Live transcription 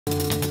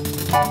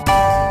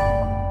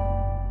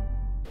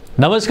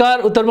नमस्कार,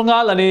 उत्तर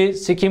बंगाल अनि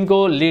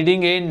सिक्किमको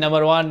leading and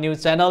number 1 news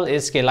channel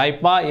SK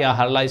लाइभमा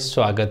यहाँहरूलाई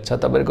स्वागत छ।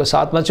 तपाईहरुको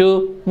साथमा छु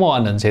म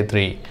आनन्द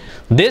छेत्री।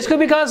 देशको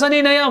विकास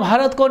अनि नयाँ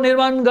भारतको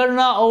निर्माण गर्न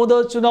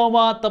आउँदो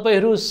चुनावमा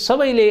तपाईहरु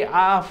सबैले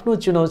आफ्नो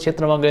चुनाव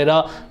क्षेत्रमा गएर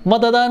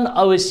मतदान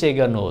अवश्य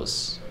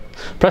गर्नुहोस्।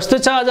 प्रस्तुत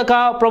छ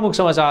आजका प्रमुख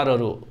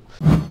समाचारहरू।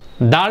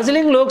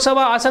 दार्जिलिङ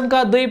लोकसभा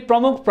आसनका दुई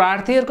प्रमुख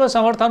प्रार्थीहरूको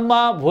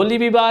समर्थनमा भोलि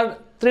बिहीबार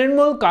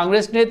तृणमूल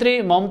कांग्रेस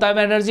नेत्री ममता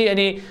ब्यानर्जी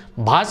अनि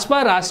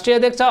भाजपा राष्ट्रिय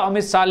अध्यक्ष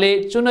अमित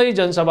शाहले चुनावी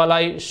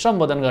जनसभालाई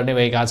सम्बोधन गर्ने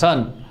भएका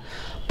छन्।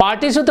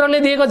 पार्टी सूत्रले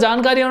दिएको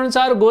जानकारी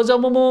अनुसार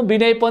गोजमुमु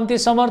विनयपन्थी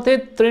समर्थित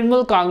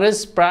तृणमूल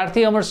कांग्रेस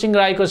प्रार्थी अमरसिंह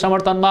राईको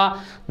समर्थनमा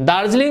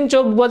दार्जिलिङ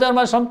चौक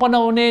बजारमा सम्पन्न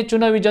हुने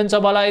चुनावी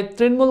जनसभालाई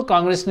तृणमूल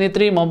कांग्रेस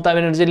नेत्री ममता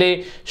ब्यानर्जीले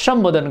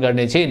सम्बोधन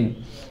गर्नेछिन्।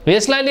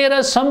 यसलाई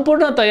लिएर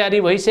सम्पूर्ण तयारी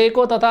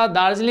भइसकेको तथा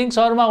दार्जिलिङ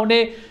शहरमा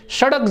हुने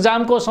सडक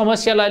जामको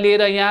समस्यालाई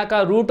लिएर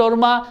यहाँका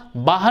रुटहरूमा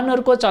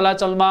वाहनहरूको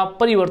चलाचलमा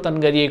परिवर्तन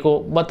गरिएको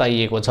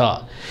बताइएको छ।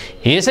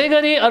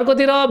 यसैगरी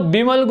अर्कोतिर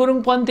विमल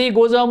गुरुङपन्थी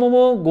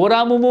गोजमुमु,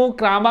 गोरामुमु,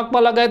 क्रामाक्पा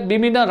लगायत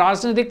विभिन्न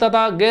राजनीतिक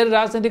तथा गैर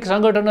राजनीतिक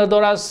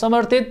संगठनहरूद्वारा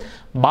समर्थित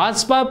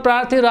भाजपा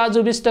प्रार्थी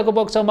राजु विष्टको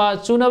पक्षमा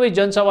चुनावी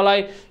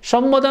जनसभालाई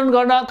सम्बोधन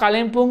गर्न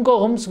कालिम्पोङको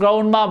होम्स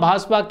ग्राउन्डमा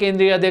भाजपा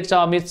केन्द्रीय अध्यक्ष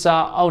अमित शाह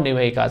आउने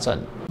भएका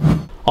छन्।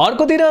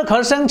 अर्कोतिर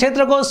खरसाङ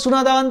क्षेत्रको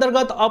सुनादा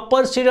अन्तर्गत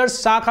अप्पर सिडर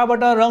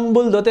शाखाबाट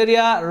रङबुल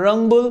धोतेरिया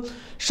रङबुल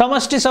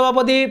समष्टि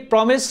सभापति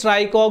प्रमेश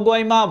राईको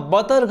अगुवाईमा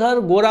बतरघर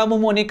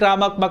गोरामुमु अनि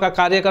क्रामाक्पाका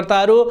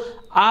कार्यकर्ताहरू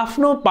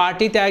आफ्नो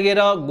पार्टी त्यागेर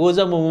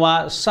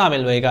गोजमुमुमा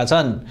सामेल भएका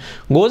छन्।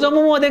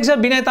 गोजमुमु अध्यक्ष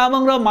विनय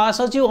तामाङ र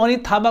महासचिव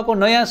अनित थापाको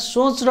नयाँ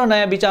सोच र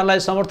नयाँ विचारलाई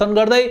समर्थन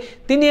गर्दै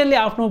तिनीहरूले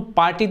आफ्नो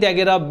पार्टी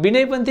त्यागेर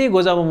विनयपन्थी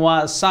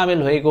गोजमुमुमा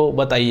सामेल भएको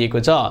बताइएको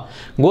छ।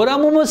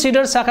 गोरामुमु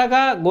सिडर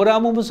शाखाका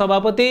गोरामुमु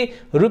सभापति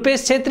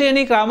रूपेश छेत्री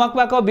अनि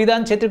क्रामाक्पाको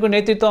विधान क्षेत्रको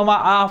नेतृत्वमा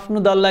आफ्नो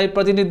दललाई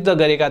प्रतिनिधित्व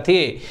गरेका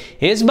थिए।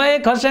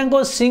 यसबाहेक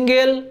खरसाङको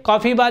सिंगेल,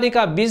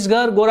 कफीबारीका 20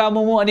 घर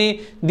गोरामुमु अनि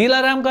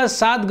दिलारामका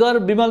 7 घर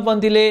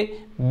विमलपन्थीले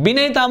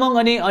विनय तामाङ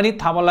अनि अनित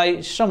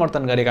थापालाई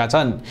समर्थन गरेका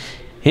छन्।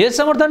 यस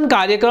समर्थन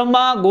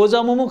कार्यक्रममा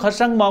गोजमुमु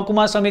खरसाङ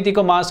महकुमा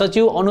समितिको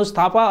महासचिव अनुज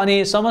थापा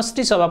अनि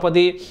समष्टि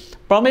सभापति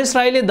प्रमेश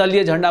राईले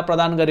दलीय झण्डा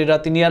प्रदान गरेर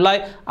तिनीहरूलाई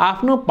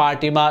आफ्नो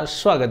पार्टीमा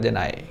स्वागत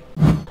जनाए।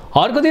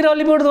 अर्कोतिर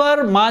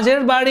अलिपुरद्वार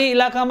माझेरबाडी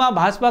इलाकामा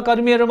भाजपा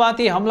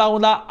कर्मीहरूमाथि हमला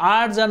हुँदा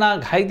 8 जना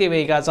घाइते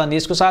भएका छन्।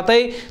 यसको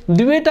साथै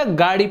दुईवटा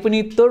गाडी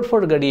पनि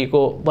तोडफोड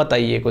गरिएको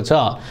बताइएको छ।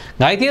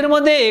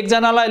 घाइतेहरूमध्ये 1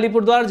 जनालाई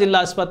अलिपुरद्वार जिल्ला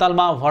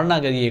अस्पतालमा भर्ना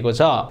गरिएको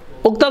छ।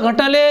 उक्त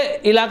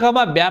घटनाले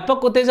इलाकामा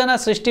व्यापक उत्तेजना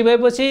सृष्टि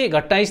भएपछि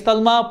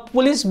घटनास्थलमा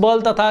पुलिस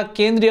बल तथा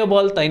केन्द्रीय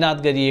बल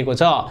तैनात गरिएको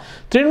छ।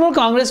 तृणमूल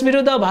कांग्रेस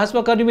विरुद्ध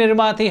भाजपा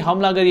कर्मीहरूमाथि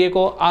हमला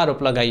गरिएको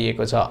आरोप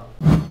लगाइएको छ।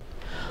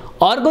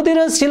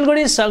 अर्कोतिर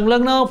सिलगढी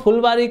संलग्न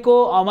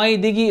फुलबारीको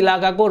अमाईदिघी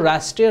इलाकाको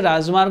राष्ट्रिय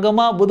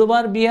राजमार्गमा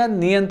बुधबार बिहान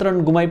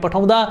नियन्त्रण गुमाई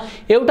पठाउँदा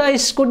एउटा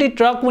स्कुटी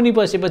ट्रक मुनि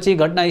पसेपछि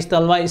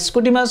घटनास्थलमा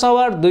स्कुटीमा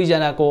सवार 2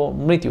 जनाको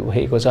मृत्यु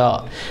भएको छ।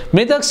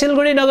 मृतक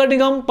सिलगढी नगर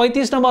निगम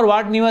 35 नम्बर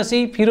वार्ड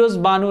निवासी फिरोज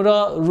बानु र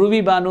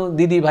रुबी बानु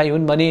दिदीभाइ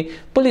हुन् भनी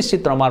पुलिस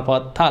सूत्र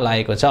मार्फत थाहा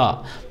लागेको छ।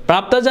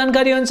 प्राप्त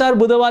जानकारी अनुसार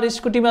बुधबार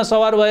स्कुटीमा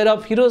सवार भएर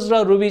फिरोज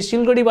र रुबी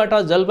सिलगढीबाट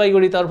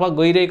जलपाइगुडीतर्फ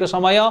गइरहेको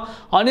समय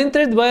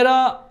अनियन्त्रित भएर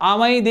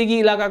आमाईदिघी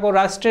इलाकाको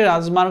राष्ट्रिय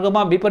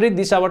राजमार्गमा विपरीत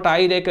दिशाबाट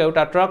आइरहेको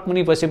एउटा ट्रक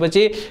मुनि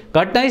पसेपछि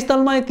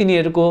घटनास्थलमै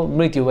तिनीहरूको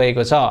मृत्यु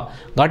भएको छ।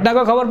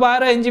 घटनाको खबर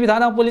पाएर एनजेपी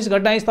थाना पुलिस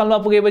घटनास्थलमा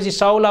पुगेपछि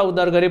शवलाई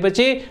उद्धार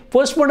गरेपछि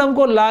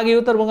पोस्टमार्टमको लागि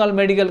उत्तर बंगाल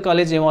मेडिकल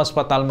कलेज एवं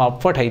अस्पतालमा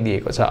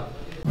पठाइदिएको छ।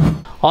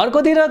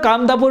 अर्कोतिर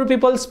कामतापुर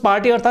पिपल्स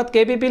पार्टी अर्थात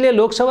केपीपीले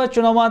लोकसभा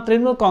चुनावमा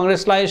तृणमूल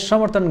कांग्रेसलाई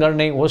समर्थन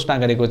गर्ने घोषणा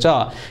गरेको छ।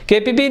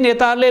 केपीपी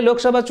नेताहरूले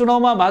लोकसभा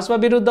चुनावमा भाजपा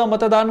विरुद्ध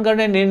मतदान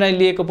गर्ने निर्णय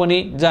लिएको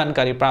पनि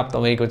जानकारी प्राप्त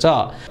भएको छ।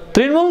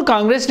 तृणमूल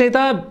कांग्रेस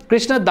नेता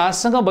कृष्ण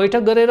दाससँग बैठक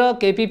गरेर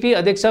केपीपी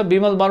अध्यक्ष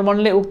विमल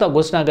बर्मनले उक्त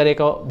घोषणा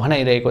गरेको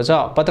भनाइरहेको छ।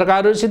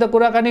 पत्रकारहरूसित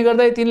कुराकानी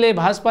गर्दै तिनले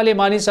भाजपाले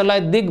मानिसहरूलाई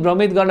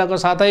दिग्भ्रमित गर्नको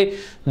साथै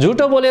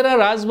झुटो बोलेर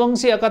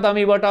राजवंशी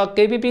अकादमीबाट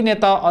केपीपी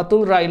नेता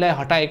अतुल राईलाई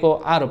हटाएको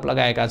आरोप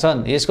लगाएका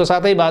छन्। यसको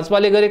साथै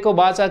भाजपाले गरेको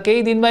वाचा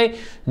केही दिनमै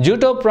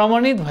झुटो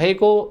प्रमाणित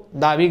भएको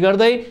दाबी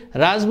गर्दै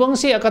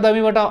राजवंशी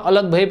अकादमीबाट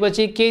अलग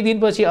भएपछि केही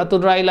दिनपछि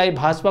अतुल राईलाई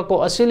भाजपाको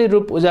असली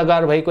रूप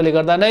उजागर भएकोले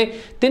गर्दा नै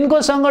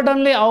तिनको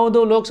संगठनले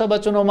आउँदो लोकसभा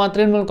चुनावमा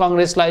तृणमूल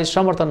कांग्रेसलाई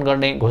समर्थन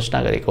गर्ने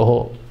घोषणा गरेको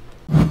हो।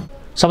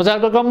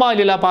 समाचारको क्रममा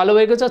अहिलेलाई पालो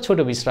भएको छ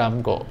छोटो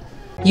विश्रामको।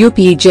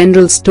 UP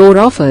General Store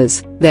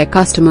offers their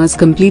customers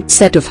complete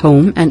set of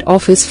home and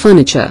office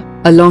furniture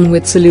along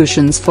with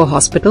solutions for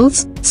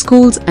hospitals,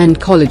 schools and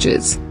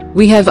colleges.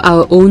 We have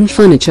our own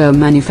furniture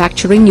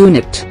manufacturing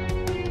unit.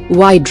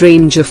 Wide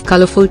range of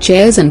colorful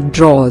chairs and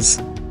drawers.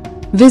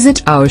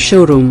 Visit our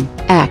showroom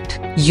at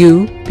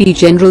UP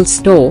General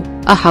Store,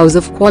 a house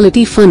of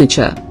quality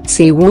furniture,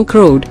 Sewalk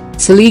Road,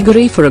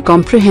 Siliguri for a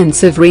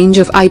comprehensive range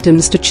of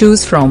items to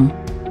choose from.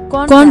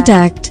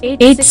 Contact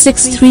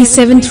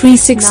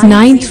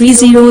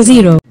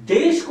 8637369300.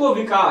 देश को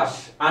विकास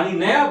अनि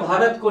नयाँ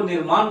भारत को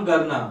निर्माण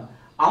गर्न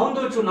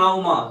आउँदो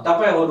चुनावमा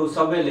तपाईहरु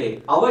सबैले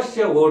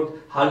अवश्य भोट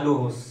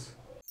हाल्नुहोस्।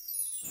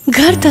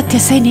 घर त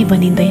त्यसै नै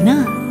बनिँदैन,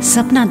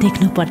 सपना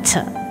देख्नुपर्छ।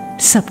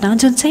 सपना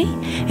जुन चाहिँ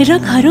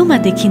रङहरूमा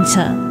देखिन्छ,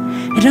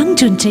 रङ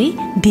जुन चाहिँ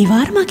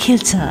दिवारमा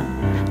खेल्छ।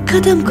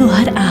 कदमको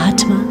हर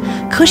आहटमा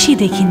खुसी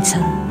देखिन्छ,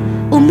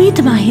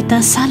 उम्मेदमा हित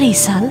सालै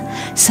साल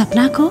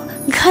सपनाको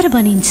घर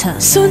बनिन्छ।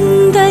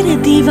 सुन्दर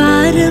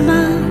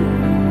दिवारमा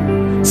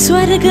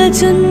स्वर्ग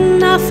जुन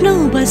आफ्नो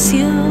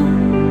बस्यो,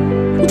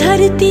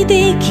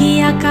 धरतीदेखि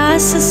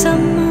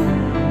आकाशसम्म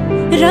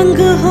रंग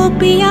हो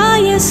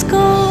PIS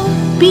को।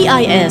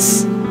 PIS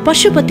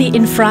Pashupati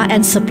Infra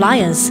and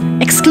Suppliers,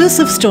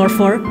 exclusive store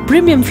for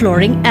premium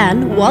flooring and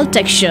wall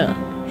texture.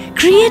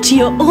 Create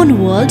your own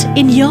world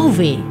in your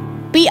way.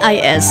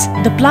 PIS,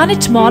 The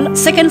Planet Mall,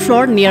 2nd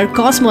floor near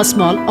Cosmos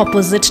Mall,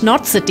 opposite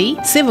North City,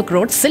 Sivak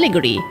Road,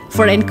 Siliguri.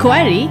 For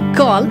inquiry,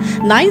 call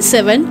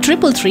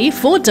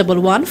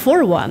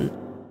 9733341141.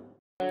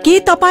 के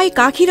तपाई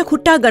काखी र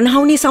खुट्टा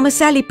गन्हाउने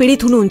समस्याले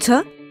पीडित हुनुहुन्छ?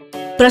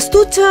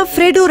 प्रस्तुत छ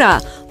फ्रेडोरा,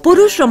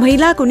 पुरुष र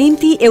महिलाको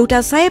निम्ति एउटा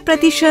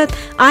 100%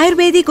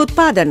 आयुर्वेदिक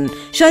उत्पादन।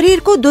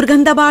 शरीरको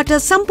दुर्गन्धबाट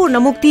सम्पूर्ण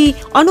मुक्ति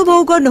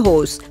अनुभव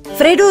गर्नुहोस्।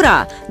 फ्रेडोरा,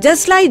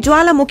 जसलाई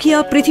ज्वालामुखीय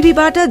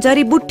पृथ्वीबाट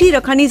जडीबुट्टी र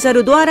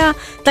खनिजहरूद्वारा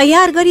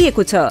तयार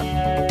गरिएको छ।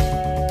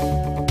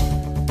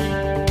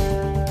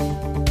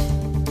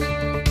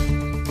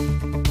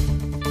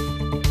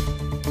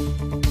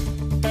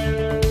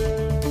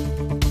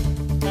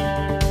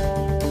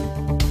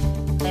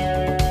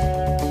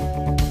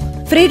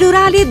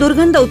 फ्रेडोराले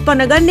दुर्गन्ध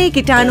उत्पन्न गर्ने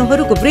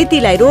कीटाणुहरूको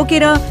वृद्धिलाई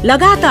रोकेर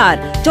लगातार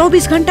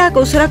 24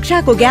 घण्टाको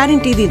सुरक्षाको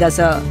ग्यारेन्टी दिँदछ।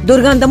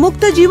 दुर्गन्ध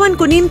मुक्त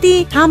जीवनको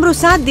निम्ति हाम्रो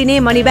 7 दिने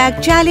मनी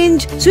ब्याग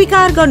च्यालेन्ज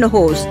स्वीकार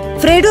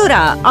गर्नुहोस्।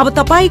 फ्रेडोरा अब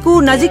तपाईको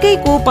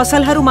नजिकैको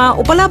पसलहरूमा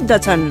उपलब्ध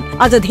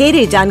छन्। अझ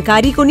धेरै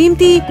जानकारीको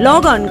निम्ति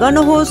लगअन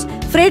गर्नुहोस्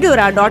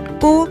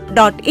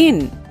fredora.co.in।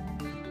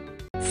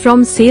 From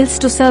sales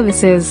to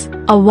services,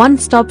 a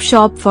one-stop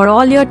shop for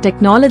all your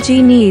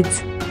technology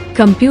needs.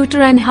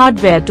 Computer and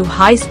hardware to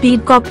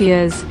high-speed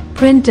copiers,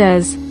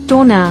 printers,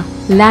 toner,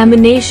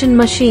 lamination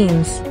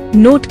machines,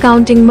 note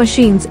counting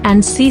machines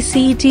and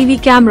CCTV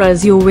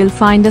cameras. You will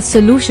find a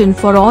solution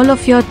for all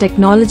of your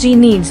technology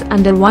needs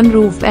under one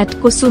roof at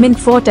Kusumin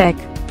Fortech,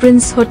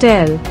 Prince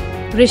Hotel,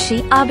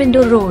 Rishi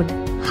Abindo Road,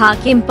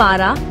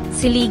 Hakimpara,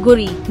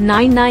 Siliguri,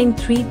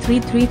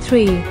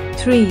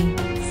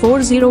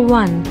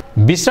 9933333401.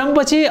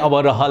 विश्रामपछि अब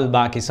रहल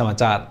बाँकी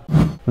समाचार।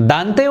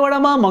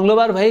 दान्तेवाडामा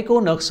मंगलबार भएको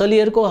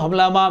नक्सलीहरूको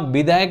हमलामा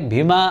विधायक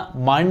भीमा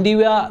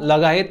माण्डिवा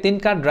लगायत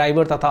तिनका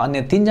ड्राइभर तथा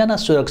अन्य 3 जना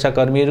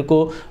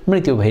सुरक्षाकर्मीहरूको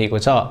मृत्यु भएको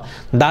छ।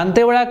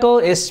 दान्तेवाडाको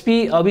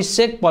एसपी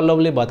अभिषेक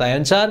पल्लवले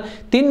बताएअनुसार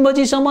 3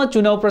 बजीसम्म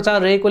चुनाव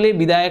प्रचार रहेकोले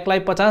विधायकलाई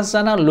 50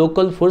 जना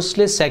लोकल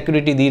फोर्सले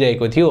सेक्युरिटी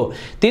दिइरहेको थियो।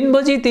 3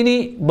 बजी तिनी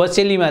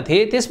बचेलीमा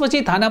थिए।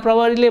 त्यसपछि थाना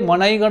प्रहरीले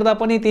मनाई गर्दा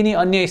पनि तिनी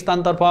अन्य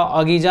स्थानतर्फ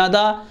अघि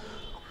जाँदा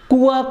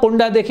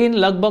कुवाकोण्डादेखि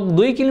लगभग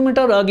 2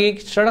 किलोमिटर अघि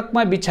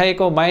सडकमा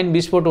बिछाएको माइन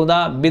विस्फोट हुँदा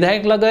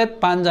विधायक लगायत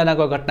 5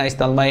 जनाको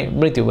घटनास्थलमै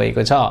मृत्यु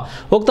भएको छ।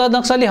 उक्त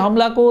नक्सली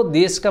हमलाको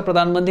देशका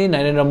प्रधानमन्त्री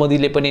नरेन्द्र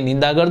मोदीले पनि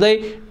निन्दा गर्दै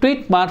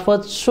ट्विट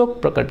मार्फत शोक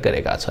प्रकट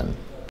गरेका छन्।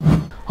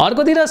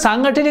 अर्कोतिर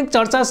सांगठनिक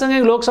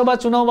चर्चासँगै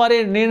लोकसभा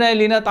चुनावबारे निर्णय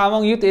लिन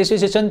तामाङ युथ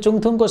एसोसिएसन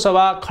चुङथुङको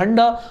सभा खण्ड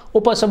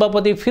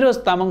उपसभापति फिरोज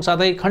तामाङ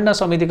साथै खण्ड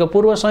समितिको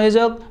पूर्व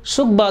संयोजक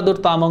सुखबहादुर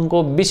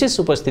तामाङको विशेष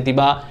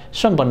उपस्थितिमा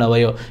सम्पन्न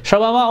भयो।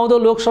 सभामा आउँदो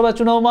लोकसभा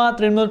चुनावमा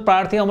तृणमूल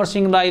प्रार्थी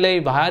अमरसिंह राईलाई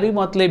भारी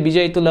मतले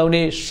विजयी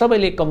तुल्याउने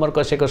सबैले कम्मर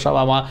कसेको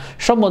सभामा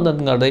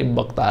सम्बोधन गर्दै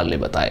वक्ताहरूले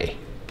बताए।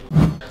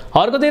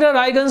 अर्कोतिर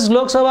रायगंज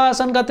लोकसभा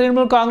आसनका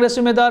तृणमूल कांग्रेस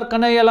उम्मेद्वार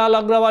कन्हैयालाल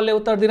अग्रवालले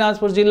उत्तर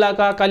दिनाजपुर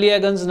जिल्लाका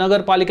कालियागंज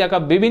नगरपालिकाका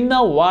विभिन्न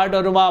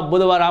वार्डहरूमा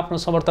बुधबार आफ्नो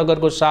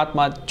समर्थकहरूको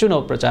साथमा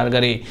चुनाव प्रचार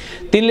गरे।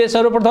 तिनले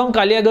सर्वप्रथम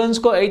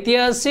कालियागंजको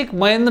ऐतिहासिक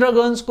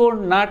महेन्द्रगंजको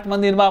नाट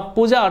मन्दिरमा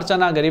पूजा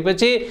अर्चना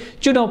गरेपछि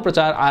चुनाव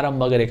प्रचार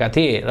आरम्भ गरेका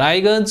थिए।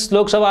 रायगंज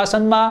लोकसभा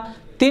आसनमा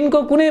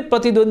तिनको कुनै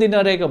प्रतिद्वन्दी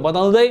नरहेको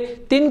बताउँदै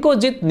तिनको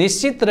जित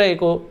निश्चित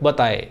रहेको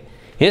बताए।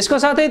 यसको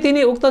साथै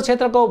तिनी उक्त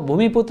क्षेत्रको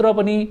भूमिपुत्र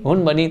पनि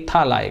हुन् भनी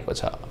थाहा लागेको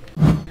छ।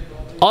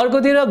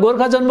 अर्कोतिर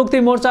गोर्खा जनमुक्ति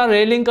मोर्चा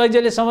रेलिङ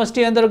कैजेले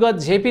समष्टि अन्तर्गत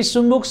झेपी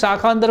सुम्बुक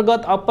शाखा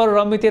अन्तर्गत अप्पर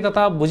रमिते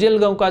तथा भुजेल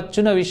गाउँका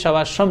चुनावी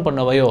सभा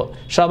सम्पन्न भयो।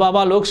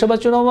 सभामा लोकसभा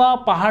चुनावमा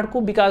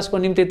पहाडको विकासको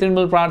निम्ति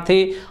तृणमूल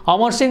प्रार्थी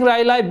अमरसिंह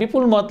राईलाई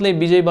विपुल मतले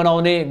विजयी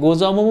बनाउने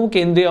गोजमुमु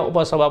केन्द्रीय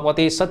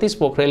उपसभापति सतीश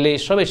पोखरेलले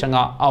सबैसँग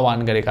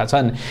आह्वान गरेका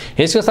छन्।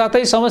 यसको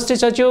साथै समष्टि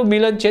सचिव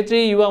मिलन छेत्री,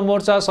 युवा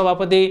मोर्चा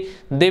सभापति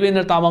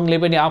देवेन्द्र तामाङले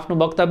पनि आफ्नो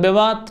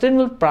वक्तव्यमा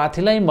तृणमूल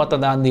प्रार्थीलाई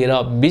मतदान दिएर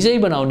विजयी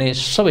बनाउने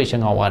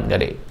सबैसँग आह्वान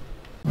गरे।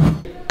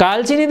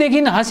 कालचिनीदेखि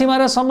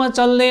हाँसीमारासम्म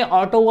चल्ने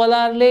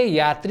अटोवालाहरूले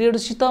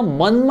यात्रीहरूसित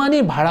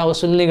मनमानी भाडा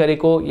वसुल्ने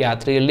गरेको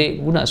यात्रीहरूले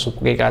गुनासो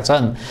पुगेका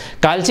छन्।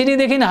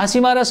 कालचिनीदेखि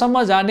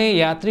हाँसीमारासम्म जाने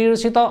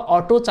यात्रीहरूसित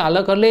अटो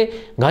चालकहरूले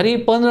घरि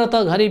 15 त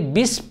घरि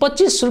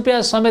 20-25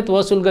 रुपियाँ समेत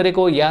वसुल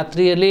गरेको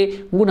यात्रीहरूले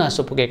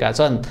गुनासो पुगेका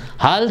छन्।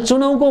 हाल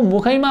चुनावको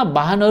मुखैमा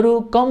वाहनहरू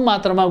कम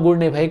मात्रामा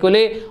गुड्ने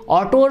भएकोले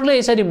अटोहरूले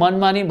यसरी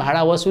मनमानी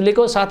भाडा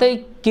वसुलेको साथै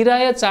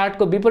किराया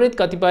चार्टको विपरीत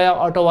कतिपय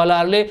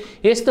अटोवालाहरूले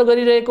यस्तो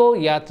गरिरहेको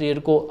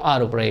यात्रीहरूको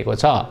आरोप रहेको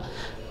छ।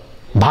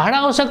 भाडा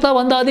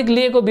आवश्यकताभन्दा अधिक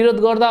लिएको विरोध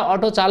गर्दा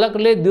अटो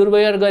चालकले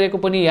दुर्व्यवहार गरेको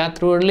पनि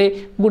यात्रुहरूले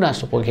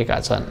गुनासो पोखेका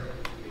छन्।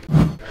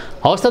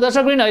 हवस् त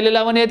दर्शकवृन्द,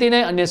 अहिलेलाई भने यति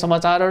नै। अन्य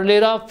समाचारहरू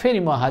लिएर फेरि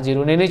म हाजिर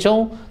हुने नै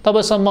छौँ।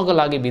 तबसम्मको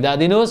लागि बिदा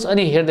दिनुहोस्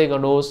अनि हेर्दै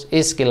गर्नुहोस्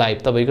एसके लाइभ,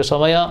 तपाईँको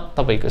समय,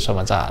 तपाईँको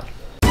समाचार।